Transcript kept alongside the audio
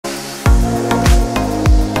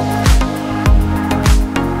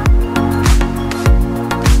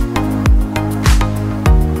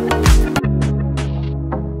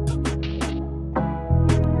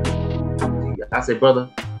I say, brother,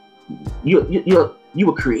 you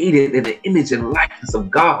were created in the image and likeness of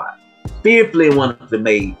God, fearfully and wonderfully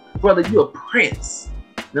made. Brother, you're a prince.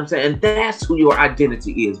 You know what I'm saying? And that's who your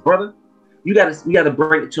identity is, brother. You gotta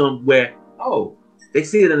bring it to them where, oh, they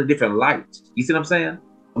see it in a different light. You see what I'm saying?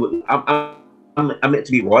 I'm meant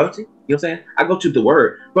to be royalty. You know what I'm saying? I go to the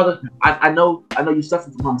word, brother. I know you suffer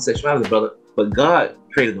from homosexuality, brother, but God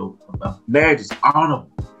created a marriage is honorable,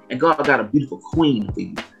 and God got a beautiful queen for you.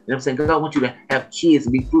 You know what I'm saying? God wants you to have kids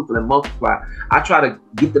and be fruitful and multiply. I try to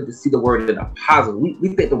get them to see the word in a positive. We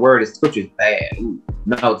think the word is scripture is bad. Ooh,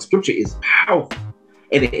 no, scripture is powerful,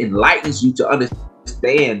 and it enlightens you to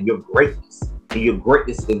understand your greatness and your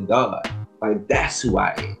greatness in God. Like, that's who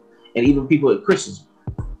I am. And even people Christians,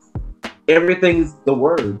 everything is the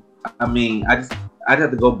word. I mean, I'd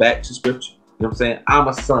have to go back to scripture. You know what I'm saying? I'm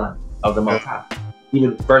a son of the Most High.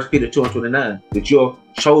 Even 1 Peter 2:29, that you're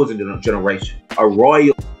chosen generation, a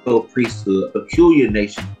royal priesthood, a peculiar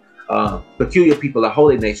nation, peculiar people, a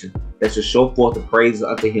holy nation, that should show forth the praises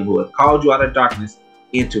unto him who has called you out of darkness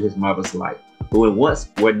into his marvelous light. Who once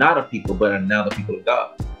were not a people, but are now the people of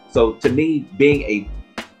God. So to me, being a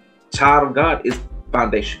child of God is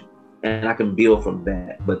foundation, and I can build from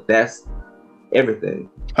that. But that's everything.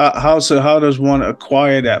 How does one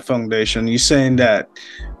acquire that foundation? You're saying that,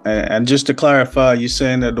 and just to clarify, you're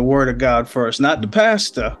saying that the word of God first, not the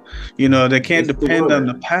pastor. You know, they can't depend on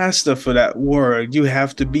the pastor for that word. You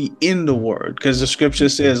have to be in the word, because the scripture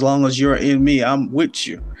says, as long as you're in me, I'm with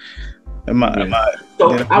you. So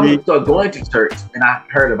I would start going to church, and I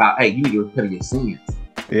heard about, hey, you need to repent of your sins.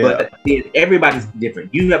 Yeah. But then everybody's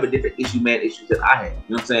different. You have a different issues that I have. You know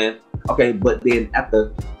what I'm saying? Okay, but then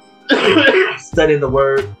after studying the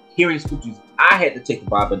word, hearing scriptures, I had to take the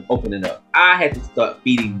Bible and open it up. I had to start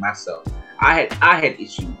feeding myself. I had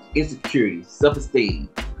issues, insecurities, self-esteem.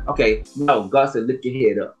 Okay, no, God said, lift your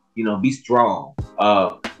head up. You know, be strong.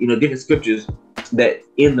 Different scriptures that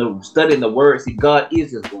in the studying the word, see, God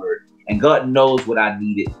is his word, and God knows what I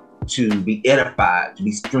needed to be edified, to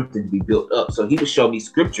be strengthened, to be built up. So he would show me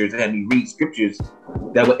scriptures and have me read scriptures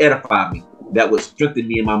that would edify me, that would strengthen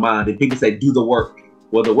me in my mind. And people say, do the work.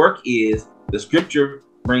 Well, the work is the scripture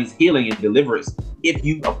brings healing and deliverance if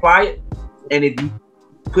you apply it and if you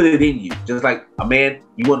put it in you. Just like a man,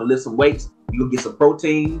 you want to lift some weights, you go get some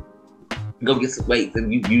protein, go get some weights,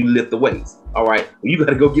 and you lift the weights. All right, well, you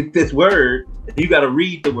got to go get this word, and you got to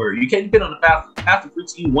read the word. You can't depend on the pastor. The pastor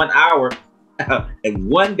preaching you 1 hour and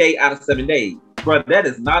 1 day out of 7 days, bro. That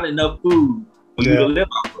is not enough food for you to live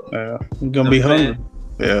off of. Yeah, you're gonna be hungry.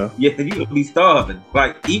 Yeah, you're gonna be starving.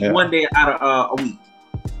 Like, eat 1 day out of a week,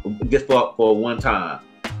 just for one time.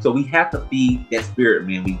 So we have to feed that spirit,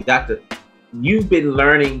 man. We got to. You've been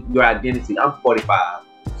learning your identity. I'm 45.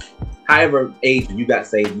 However age you got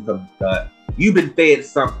saved, you come to God. You've been fed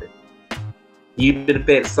something. You've been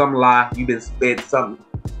fed some lie. You've been fed some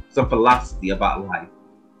philosophy about life.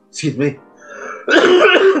 Excuse me.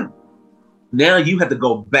 Now you have to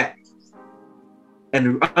go back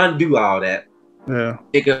and undo all that. Yeah.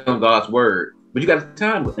 Take it on God's word. But you got to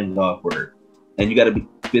time within God's word. And you got to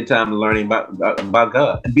spend time learning about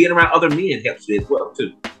God. And being around other men helps you as well,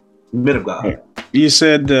 too. Men of God. Yeah. You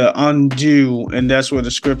said undo, and that's what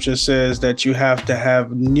the scripture says, that you have to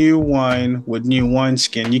have new wine with new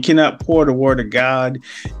wineskin. You cannot pour the word of God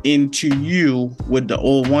into you with the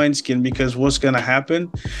old wineskin, because what's going to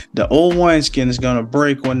happen? The old wineskin is going to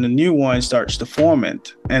break when the new wine starts to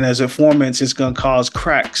ferment. And as it ferments, it's going to cause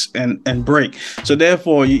cracks and break. So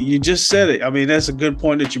therefore, you just said it. I mean, that's a good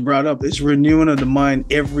point that you brought up. It's renewing of the mind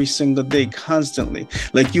every single day, constantly.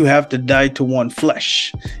 Like, you have to die to one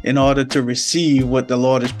flesh in order to receive what the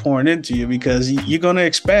Lord is pouring into you, because you're going to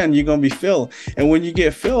expand, you're going to be filled. And when you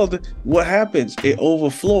get filled, what happens? It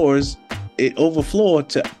overflows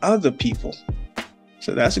to other people.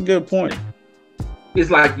 So that's a good point. It's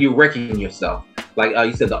like you're wrecking yourself. Like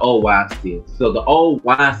you said, the old wineskin. So the old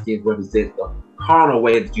wineskin represents the carnal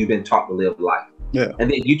way that you've been taught to live life. Yeah. And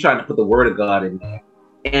then you trying to put the word of God in there,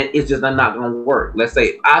 and it's just not going to work. Let's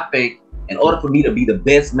say I think in order for me to be the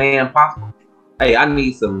best man possible, hey, I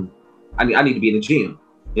need to be in the gym.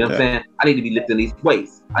 You know what I'm saying? I need to be lifting these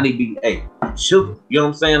weights. I need to be, sugar. You know what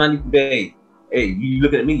I'm saying? I need to be, hey, you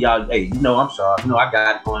looking at me, y'all, hey, you know I'm sharp. You know I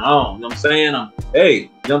got it going on. You know what I'm saying? You know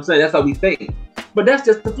what I'm saying? That's how we think. But that's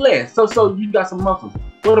just the flesh. So you got some muscles.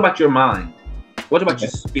 What about your mind? What about your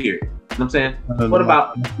spirit? You know what I'm saying? What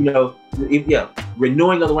about,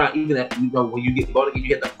 renewing of the mind, even that, when you get born again, you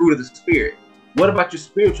get the fruit of the spirit. What about your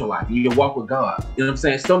spiritual life? Your walk with God. You know what I'm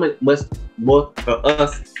saying? So much more for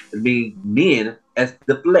us being men as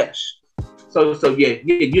the flesh. So you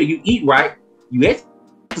eat right, you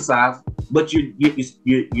exercise, but you're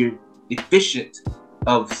deficient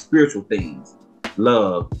of spiritual things: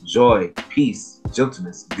 love, joy, peace,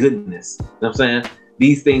 gentleness, goodness. You know what I'm saying?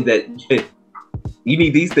 These things that you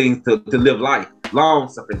need, these things to live life. Long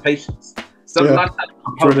suffering, patience. So a lot of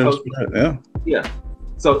times, yeah.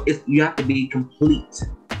 So you have to be complete,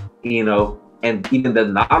 you know, and even the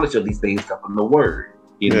knowledge of these things come from the word,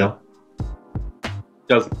 you know.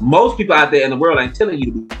 Because most people out there in the world ain't telling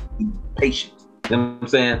you to be patient, you know what I'm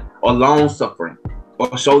saying? Or long suffering,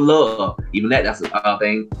 or show love. Even that's a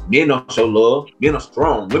thing. Men don't show love. Men are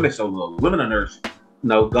strong. Women show love. Women are nurturing.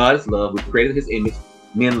 No, God is love. We created His image.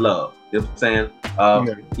 Men love. You know what I'm saying?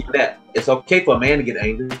 Even that it's okay for a man to get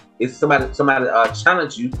angry. If somebody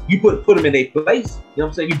challenge you, you put them in their place. You know what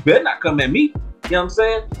I'm saying? You better not come at me. You know what I'm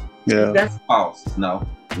saying? Yeah. That's false. No.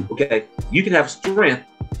 Okay. You can have strength,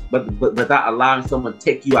 but without allowing someone to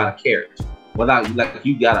take you out of character. Without, like,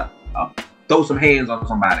 you gotta throw some hands on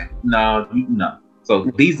somebody. No. So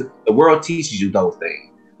the world teaches you those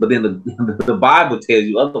things, but then the Bible tells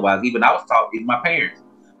you otherwise. Even I was taught, even my parents.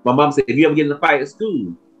 My mom said, if you ever get in a fight at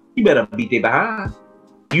school, you better beat their behind.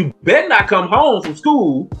 You better not come home from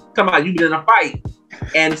school talking about you been in a fight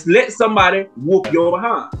and let somebody whoop your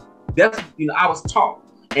behind. That's, you know, I was taught.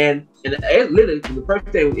 And literally the first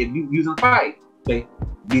day, if you was in a fight, okay,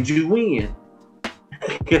 did you win?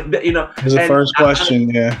 You know, it's the first question.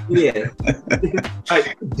 Yeah.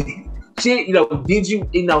 Like, shit, you know, did you,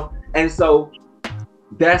 you know? And so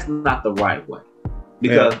that's not the right way,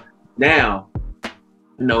 because now,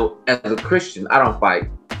 you know, as a Christian, I don't fight.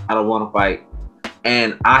 I don't want to fight.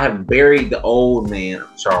 And I have buried the old man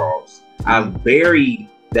of Charles. I've buried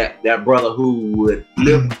that brother who would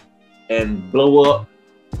flip and blow up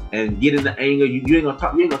and get into anger. You ain't gonna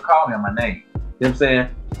talk. You ain't gonna call him my name. You know what I'm saying?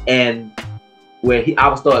 And where I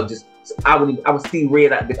would start just, I would see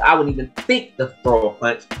red. I wouldn't even think to throw a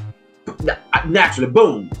punch. Naturally,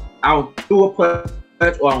 boom! I would throw a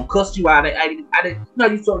punch, or I would cuss you out. I didn't. No,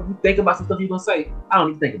 you think about some stuff you're gonna say. I don't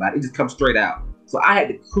even think about it. It just comes straight out. So I had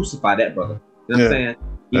to crucify that brother. You know what I'm saying?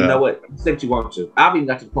 You know what? Say what you want to. I've even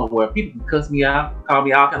got to the point where people can cuss me out, call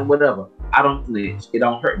me out, kind of whatever. I don't flinch. It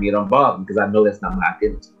don't hurt me. It don't bother me, because I know that's not my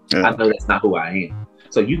identity. I know that's not who I am.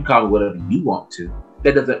 So you can call me whatever you want to.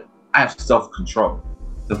 That doesn't. I have self-control. You know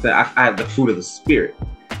what I'm saying? I have the fruit of the spirit,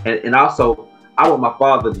 and also I want my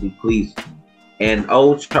Father to be pleased with me. And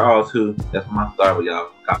old Charles, who, that's my story with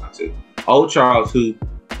y'all talking to. Old Charles, who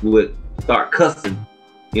would start cussing,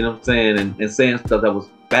 you know what I'm saying, and saying stuff that was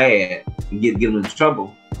bad and get him into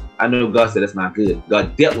trouble. I know God said that's not good.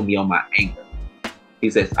 God dealt with me on my anger. He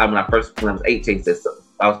says, when I was 18, he said,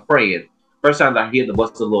 I was praying. First time I hear the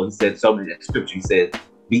voice of the Lord, he said so many that scripture. He said,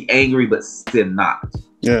 be angry, but sin not.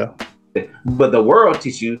 Yeah. But the world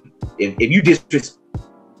teaches you, if you disrespect,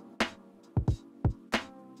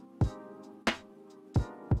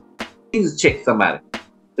 Jesus checked somebody.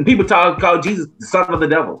 And people call Jesus the son of the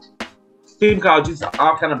devil. People call Jesus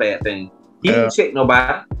all kind of bad things. He didn't check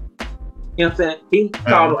nobody. You know what I'm saying? He didn't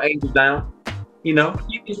call no angels down. You know,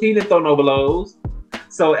 he didn't throw no blows.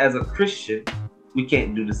 So as a Christian, we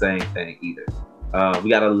can't do the same thing either. We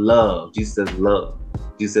gotta love. Jesus says love.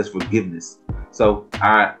 Jesus says forgiveness. So,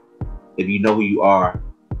 all right, if you know who you are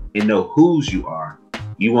and know whose you are,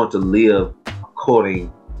 you want to live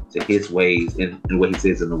according to His ways and what He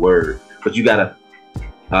says in the Word. But you gotta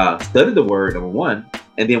study the Word, number one,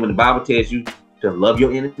 and then when the Bible tells you to love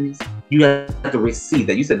your enemies, you have to receive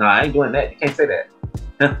that. You said, "No, I ain't doing that." You can't say that.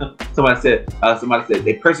 Somebody said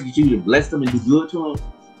they persecute you to bless them and do good to them.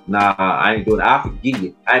 Nah, I ain't doing it. I'll forgive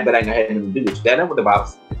you. But I ain't gonna have anything to do with you. That's what the Bible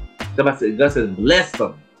says. Somebody said, God says, bless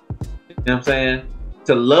them. You know what I'm saying?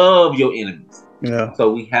 To love your enemies. Yeah.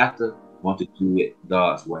 So we have to want to do it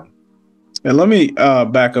God's way. And let me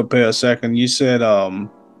back up here a second. You said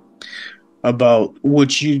about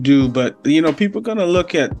what you do, but you know, people are gonna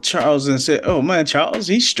look at Charles and say, "Oh man, Charles,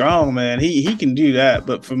 he's strong, man. He can do that."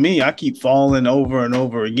 But for me, I keep falling over and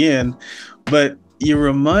over again. But you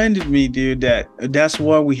reminded me, dude, that's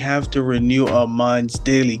why we have to renew our minds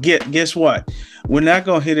daily. Guess what? We're not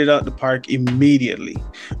going to hit it out the park immediately.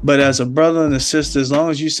 But as a brother and a sister, as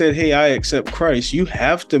long as you said, hey, I accept Christ, you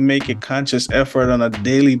have to make a conscious effort on a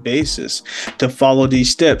daily basis to follow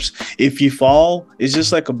these steps. If you fall, it's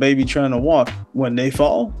just like a baby trying to walk. When they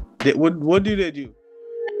fall, what do they do?